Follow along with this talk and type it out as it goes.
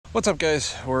What's up,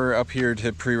 guys? We're up here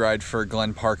to pre-ride for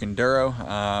Glen Park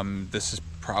Enduro. This is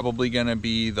probably going to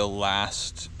be the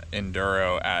last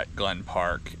Enduro at Glen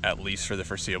Park, at least for the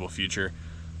foreseeable future.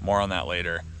 More on that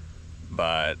later,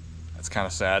 but it's kind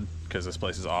of sad because this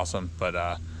place is awesome, but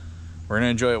we're going to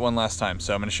enjoy it one last time.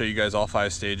 So I'm going to show you guys all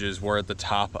 5 stages. We're at the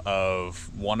top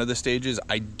of one of the stages.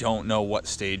 I don't know what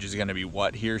stage is going to be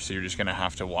what here, so you're just going to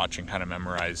have to watch and kind of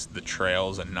memorize the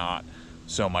trails and not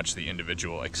so much the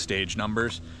individual like stage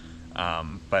numbers.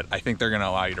 But I think they're going to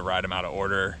allow you to ride them out of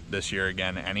order this year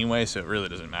again anyway, so it really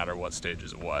doesn't matter what stage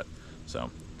is what. So,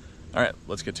 all right,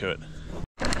 let's get to it.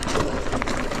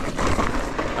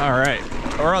 All right,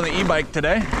 we're on the e-bike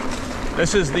today.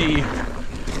 This is the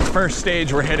first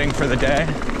stage we're hitting for the day.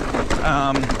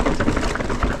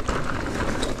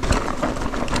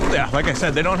 Yeah, like I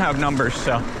said, they don't have numbers,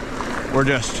 so we're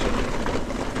just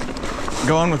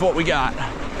going with what we got.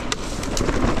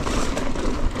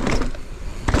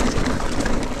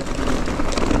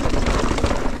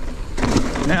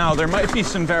 Now, there might be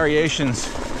some variations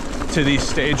to these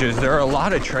stages. There are a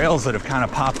lot of trails that have kind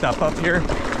of popped up here,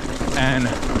 and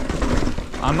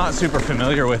I'm not super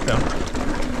familiar with them.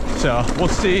 So we'll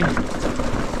see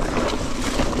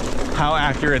how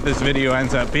accurate this video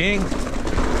ends up being.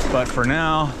 But for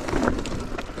now,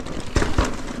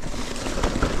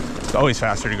 it's always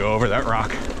faster to go over that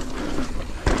rock.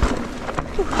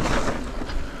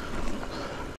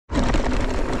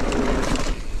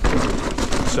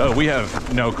 So we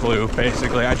have no clue,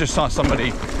 basically. I just saw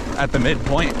somebody at the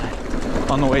midpoint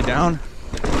on the way down,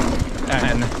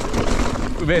 and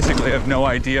we basically have no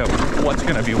idea what's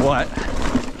gonna be what.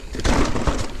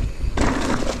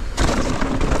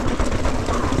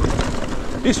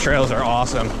 These trails are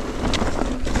awesome.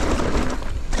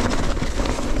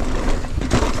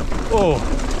 Oh,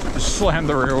 just slammed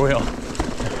the rear wheel.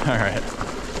 All right.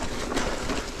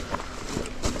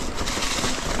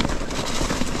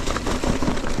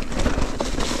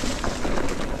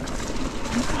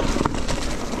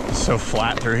 So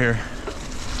flat through here.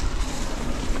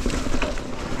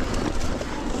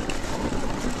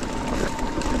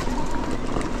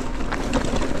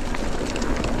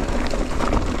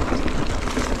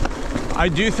 I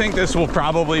do think this will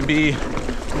probably be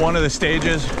one of the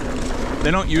stages.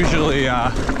 They don't usually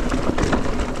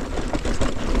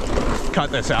cut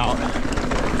this out.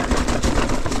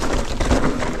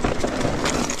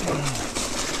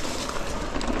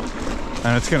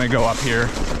 And it's gonna go up here.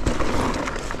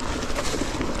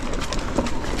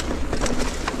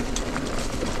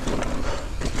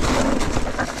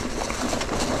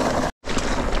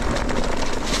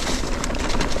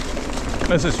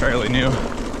 This is fairly new.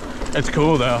 It's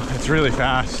cool though, it's really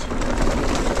fast.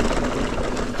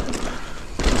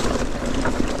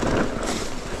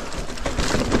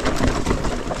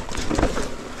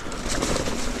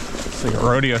 It's like a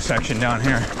rodeo section down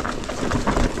here.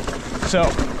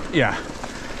 So, yeah.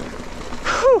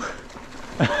 Whew.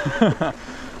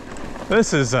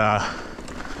 This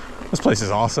place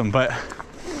is awesome, but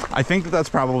I think that that's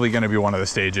probably gonna be one of the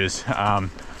stages. I'm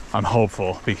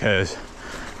hopeful because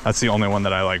that's the only one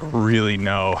that I like really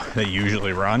know they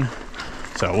usually run.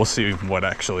 So we'll see what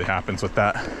actually happens with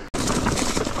that.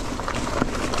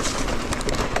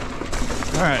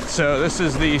 All right, so this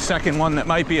is the second one that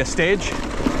might be a stage.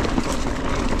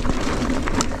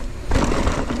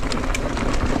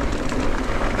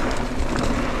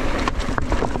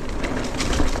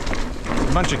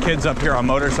 A bunch of kids up here on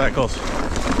motorcycles.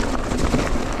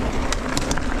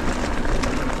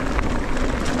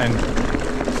 And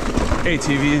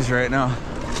ATVs right now,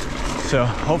 so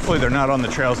hopefully they're not on the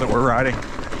trails that we're riding.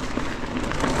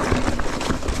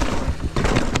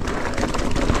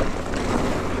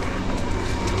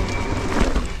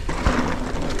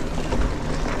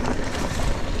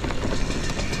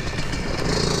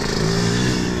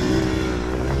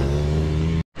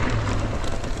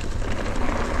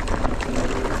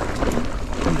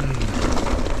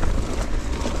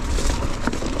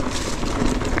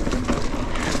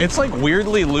 It's like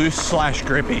weirdly loose slash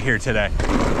grippy here today.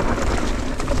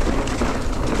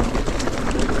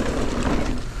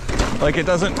 Like it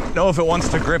doesn't know if it wants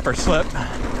to grip or slip.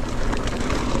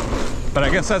 But I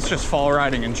guess that's just fall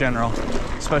riding in general,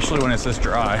 especially when it's this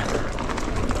dry.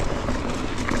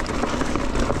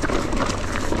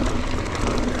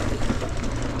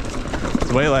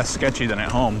 It's way less sketchy than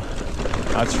at home,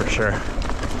 that's for sure.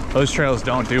 Those trails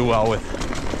don't do well with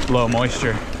low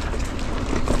moisture.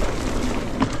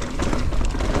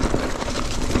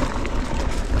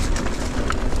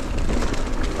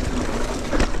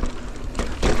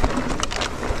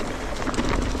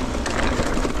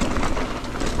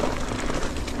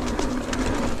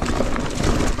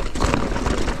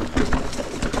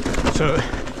 So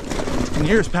in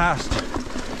years past,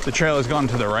 the trail has gone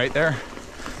to the right there,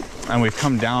 and we've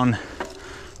come down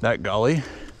that gully.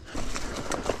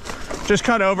 Just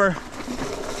cut over.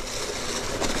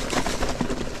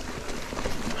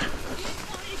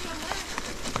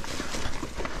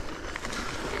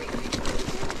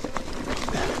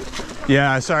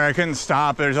 Yeah, sorry, I couldn't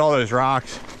stop. There's all those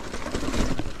rocks.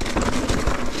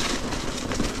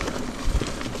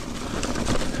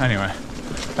 Anyway,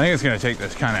 I think it's gonna take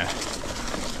this kind of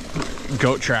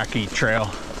goat tracky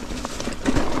trail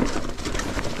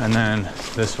and then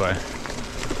this way.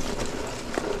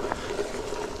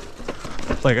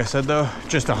 Like I said though,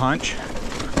 just a hunch.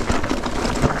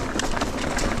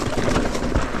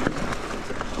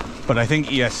 But I think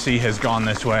ESC has gone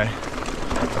this way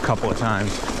a couple of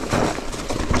times.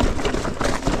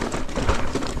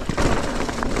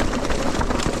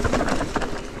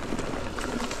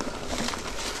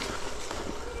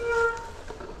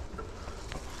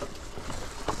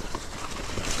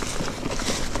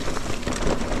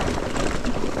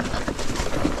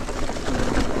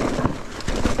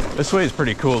 This way is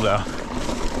pretty cool though.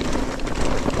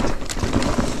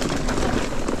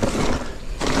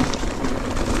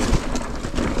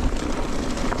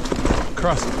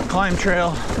 Across the climb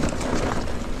trail.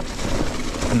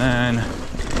 And then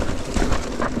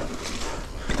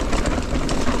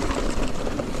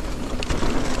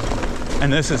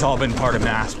this has all been part of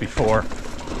Mass before.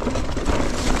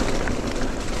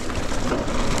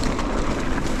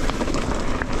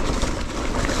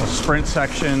 So sprint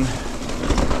section.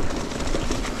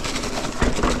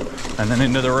 And then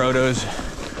into the rotos.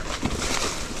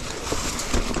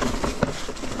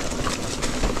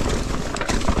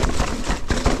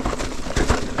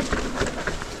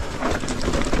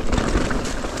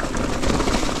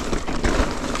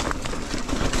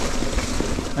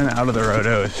 And out of the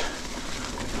rotos.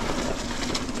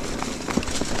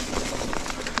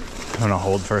 I'm gonna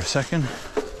hold for a second.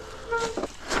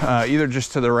 Either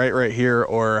just to the right here,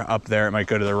 or up there. It might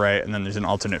go to the right, and then there's an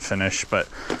alternate finish, but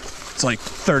it's like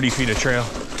 30 feet of trail.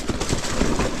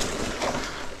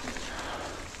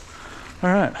 All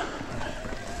right.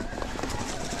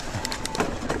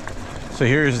 So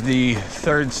here's the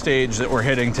third stage that we're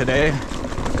hitting today,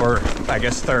 or I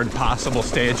guess third possible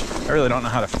stage. I really don't know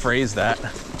how to phrase that.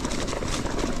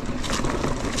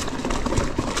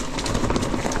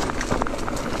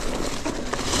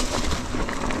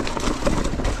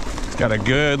 It's got a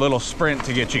good little sprint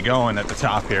to get you going at the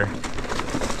top here.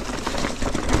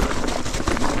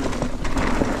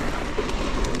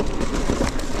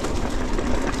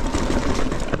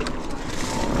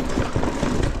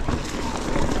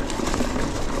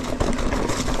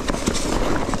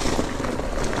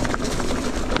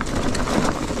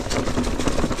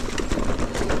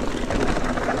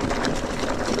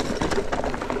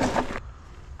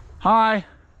 Hi,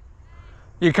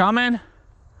 you coming?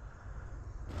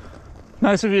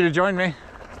 Nice of you to join me.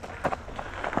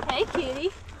 Hey,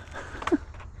 cutie.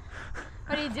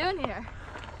 What are you doing here?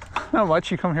 Not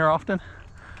much. You come here often?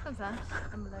 Sometimes.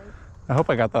 I'm late. I hope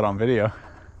I got that on video.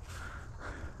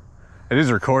 It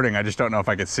is recording. I just don't know if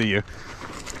I could see you.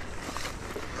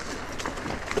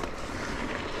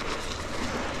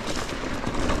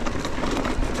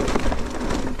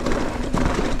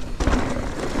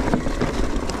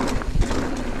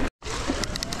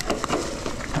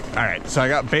 All right, so I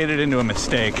got baited into a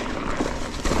mistake.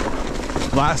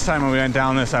 Last time when we went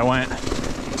down this, I went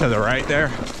to the right there,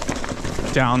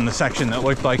 down the section that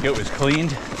looked like it was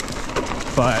cleaned,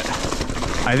 but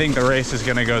I think the race is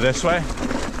gonna go this way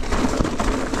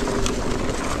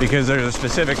because there's a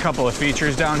specific couple of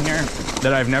features down here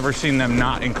that I've never seen them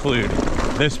not include.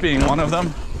 This being one of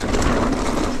them.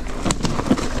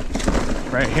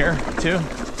 Right here, too.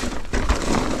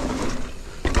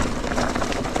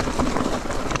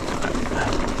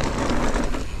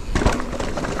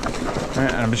 All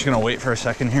right, I'm just gonna wait for a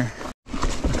second here.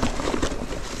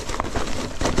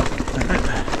 All right,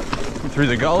 through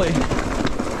the gully.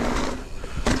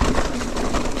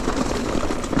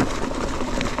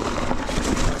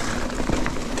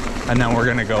 And then we're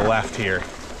gonna go left here.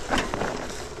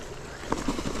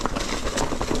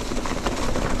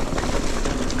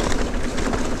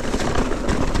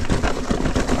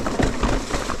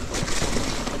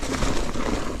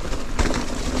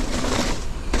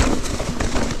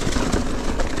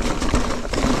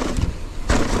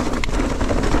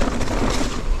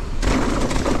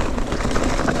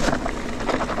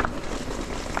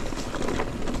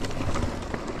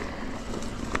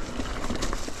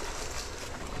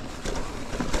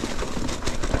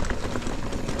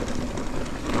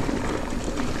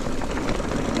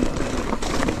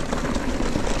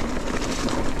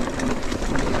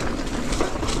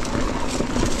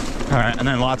 All right, and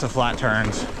then lots of flat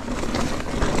turns.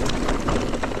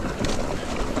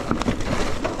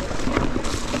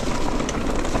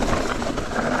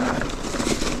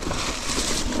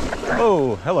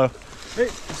 Oh, hello. Hey,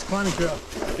 it's a climbing trail.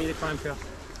 Be the climb trail.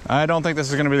 I don't think this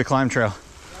is going to be the climb trail.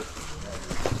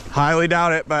 Highly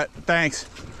doubt it, but thanks.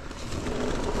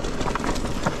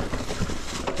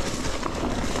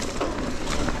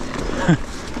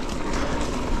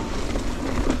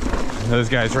 Those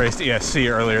guys raced ESC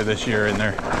earlier this year, and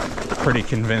they're pretty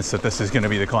convinced that this is going to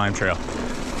be the climb trail.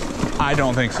 I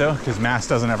don't think so, because Mass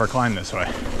doesn't ever climb this way.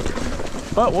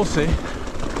 But we'll see.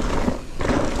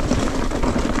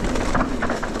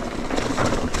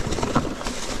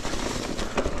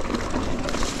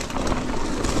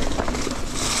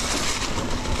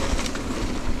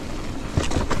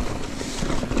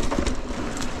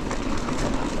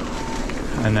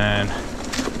 And then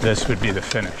this would be the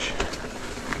finish.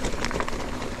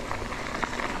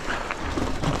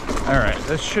 All right,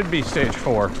 this should be stage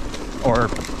 4 or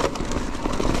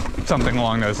something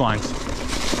along those lines.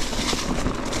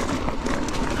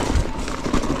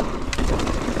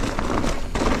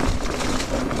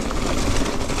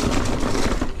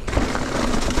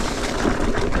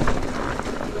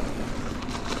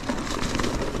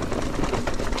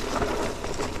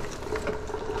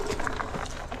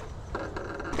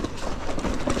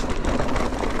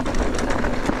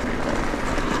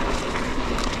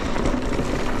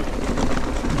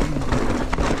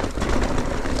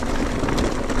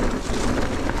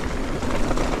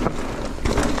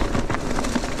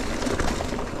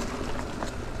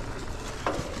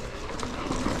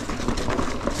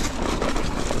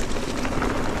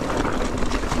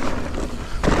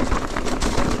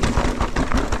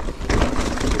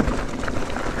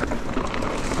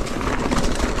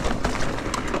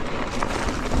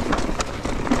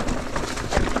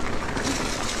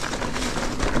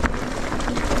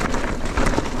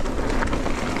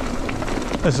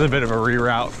 This is a bit of a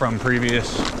reroute from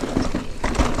previous,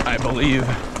 I believe.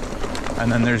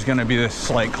 And then there's gonna be this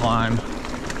slight climb,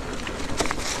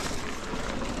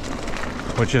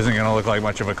 which isn't gonna look like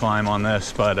much of a climb on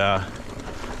this, but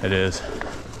it is.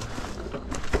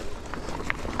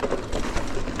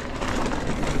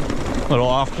 Little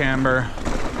off camber,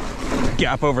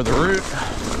 gap over the root.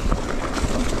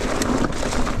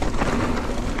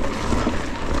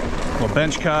 Little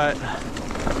bench cut,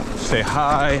 stay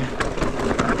high.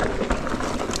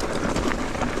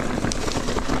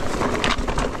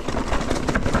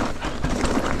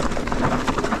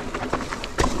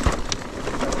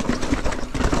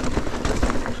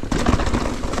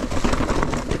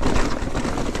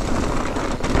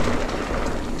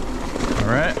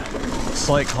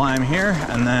 Slight climb here,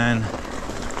 and then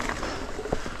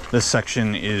this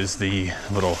section is the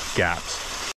little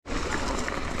gaps.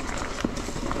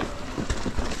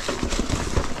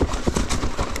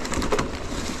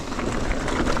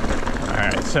 All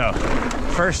right, so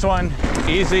first one,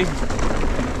 easy.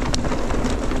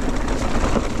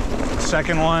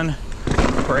 Second one,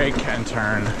 brake and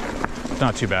turn.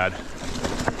 Not too bad.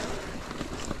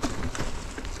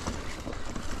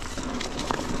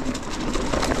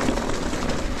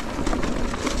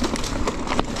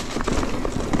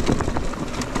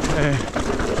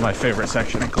 My favorite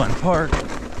section at Glen Park.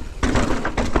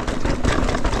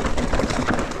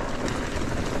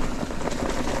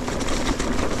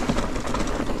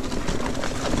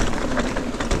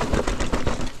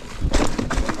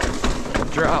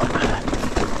 Drop.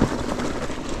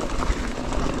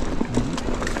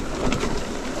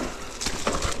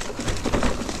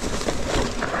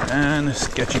 And a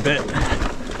sketchy bit.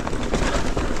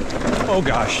 Oh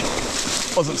gosh,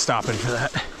 wasn't stopping for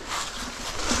that.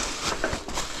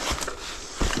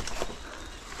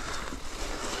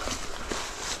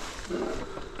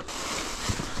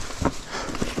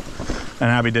 And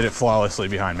Abby did it flawlessly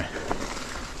behind me.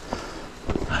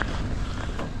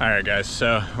 All right, guys,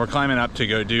 so we're climbing up to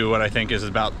go do what I think is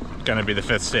about gonna be the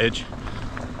 5th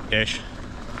stage-ish.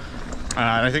 And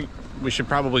I think we should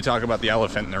probably talk about the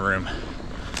elephant in the room.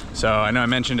 So I know I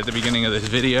mentioned at the beginning of this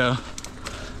video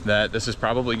that this is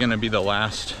probably gonna be the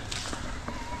last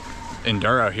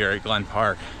enduro here at Glen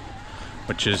Park,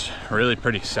 which is really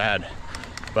pretty sad.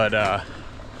 But I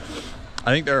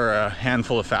think there are a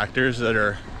handful of factors that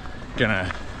are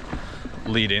gonna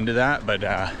lead into that, but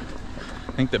I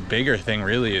think the bigger thing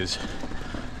really is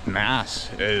Mass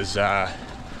is the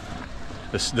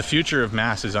future of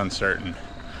Mass is uncertain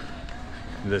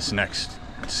this next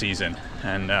season,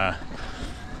 and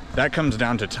that comes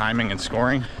down to timing and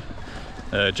scoring.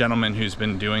 The gentleman who's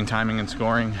been doing timing and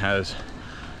scoring has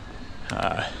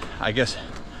I guess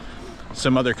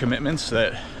some other commitments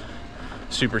that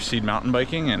supersede mountain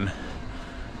biking, and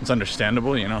it's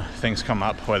understandable, you know, things come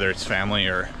up, whether it's family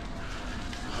or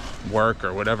work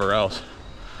or whatever else.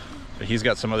 But he's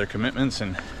got some other commitments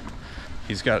and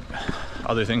he's got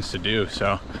other things to do.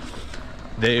 So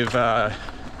they've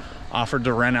offered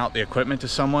to rent out the equipment to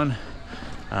someone.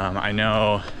 I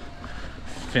know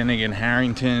Finnegan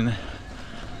Harrington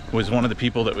was one of the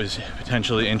people that was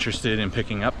potentially interested in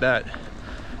picking up that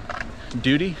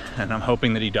duty, and I'm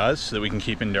hoping that he does, so that we can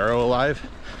keep enduro alive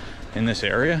in this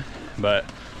area. But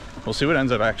we'll see what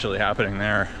ends up actually happening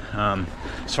there.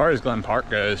 As far as Glen Park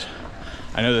goes,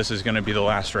 I know this is going to be the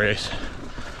last race,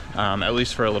 at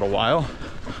least for a little while.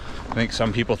 I think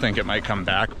some people think it might come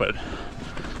back, but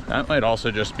that might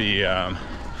also just be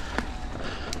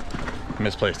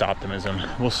misplaced optimism.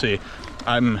 We'll see.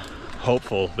 I'm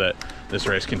hopeful that this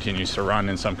race continues to run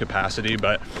in some capacity,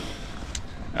 but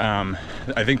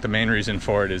I think the main reason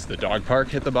for it is the dog park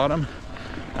hit the bottom.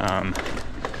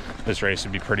 This race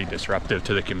would be pretty disruptive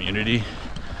to the community,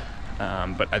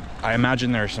 but I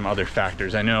imagine there are some other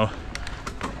factors. I know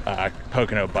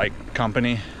Pocono Bike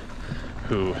Company,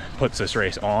 who puts this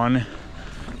race on,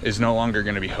 is no longer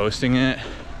going to be hosting it,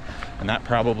 and that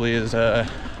probably is a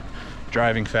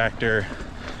driving factor.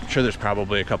 I'm sure there's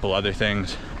probably a couple other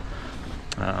things,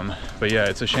 but yeah,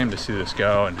 it's a shame to see this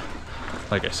go. And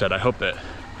like I said, I hope that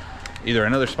either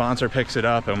another sponsor picks it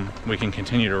up and we can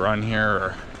continue to run here,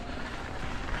 or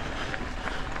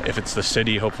if it's the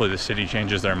city, hopefully the city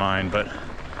changes their mind, but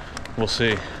we'll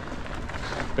see.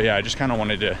 But yeah, I just kind of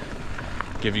wanted to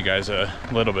give you guys a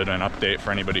little bit of an update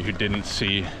for anybody who didn't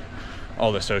see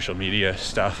all the social media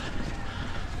stuff,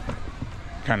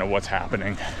 kind of what's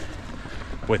happening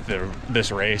with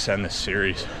this race and this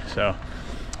series. So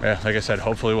yeah, like I said,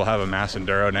 hopefully we'll have a mass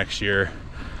enduro next year.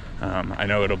 I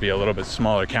know it'll be a little bit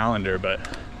smaller calendar, but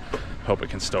hope it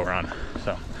can still run.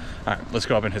 So all right, let's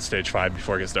go up and hit stage 5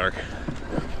 before it gets dark.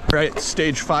 Right,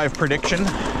 stage 5 prediction.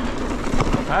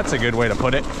 That's a good way to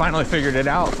put it. Finally figured it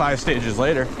out 5 stages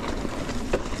later.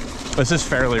 This is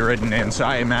fairly written in, so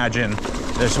I imagine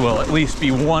this will at least be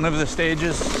one of the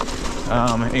stages,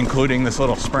 including this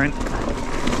little sprint,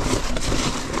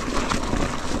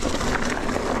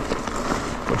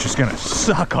 which is gonna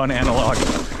suck on analog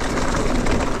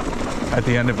at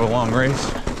the end of a long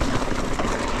race.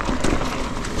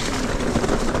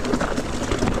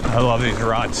 I love these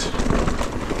ruts.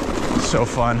 So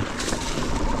fun.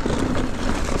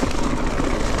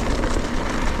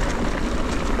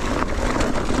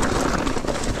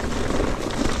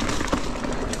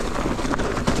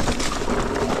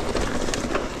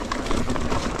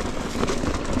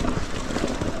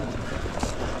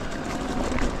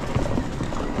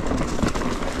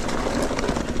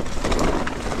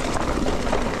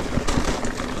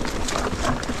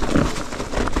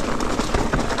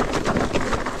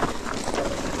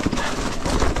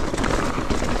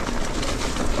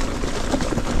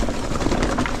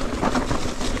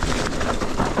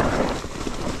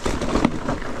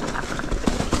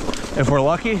 If we're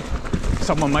lucky,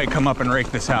 someone might come up and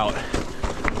rake this out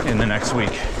in the next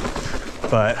week,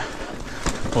 but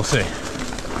we'll see.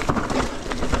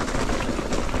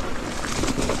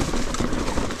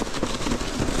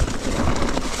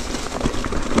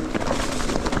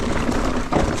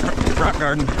 Rock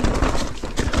garden.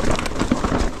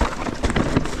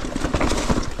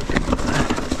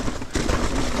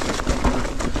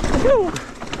 Woo!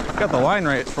 Got the line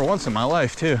right for once in my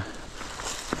life too.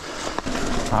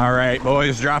 All right,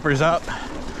 boys, droppers up.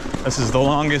 This is the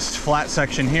longest flat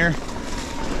section here.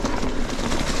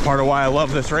 Part of why I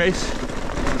love this race,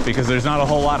 because there's not a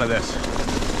whole lot of this.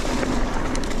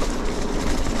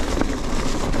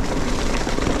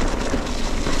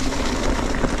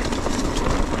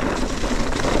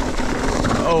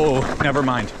 Oh, never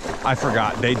mind. I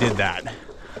forgot, they did that.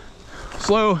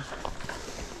 Slow.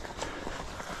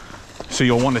 So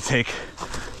you'll want to take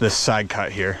this side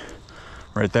cut here,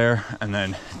 right there, and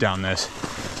then down this.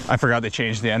 I forgot they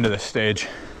changed the end of the stage.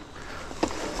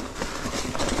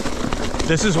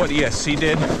 This is what ESC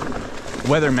did.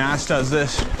 Whether Mass does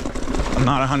this, I'm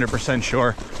not 100%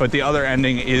 sure, but the other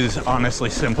ending is honestly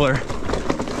simpler.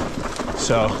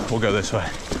 So we'll go this way.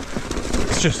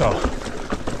 It's just a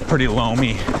pretty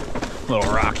loamy,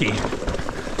 little rocky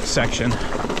section.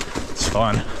 It's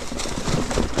fun.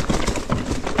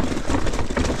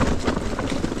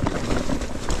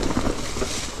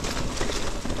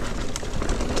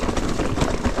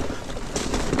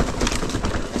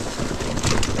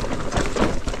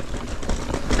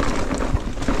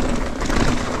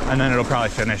 And then it'll probably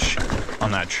finish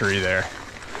on that tree there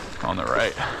on the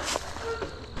right.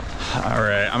 All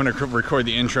right, I'm gonna record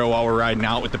the intro while we're riding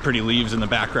out with the pretty leaves in the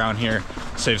background here.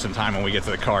 Save some time when we get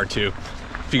to the car too.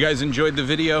 If you guys enjoyed the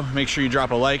video, make sure you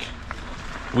drop a like.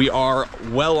 We are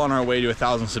well on our way to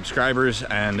 1,000 subscribers,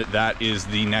 and that is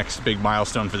the next big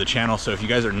milestone for the channel. So if you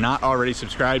guys are not already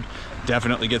subscribed,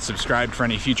 definitely get subscribed for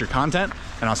any future content,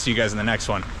 and I'll see you guys in the next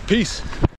one. Peace.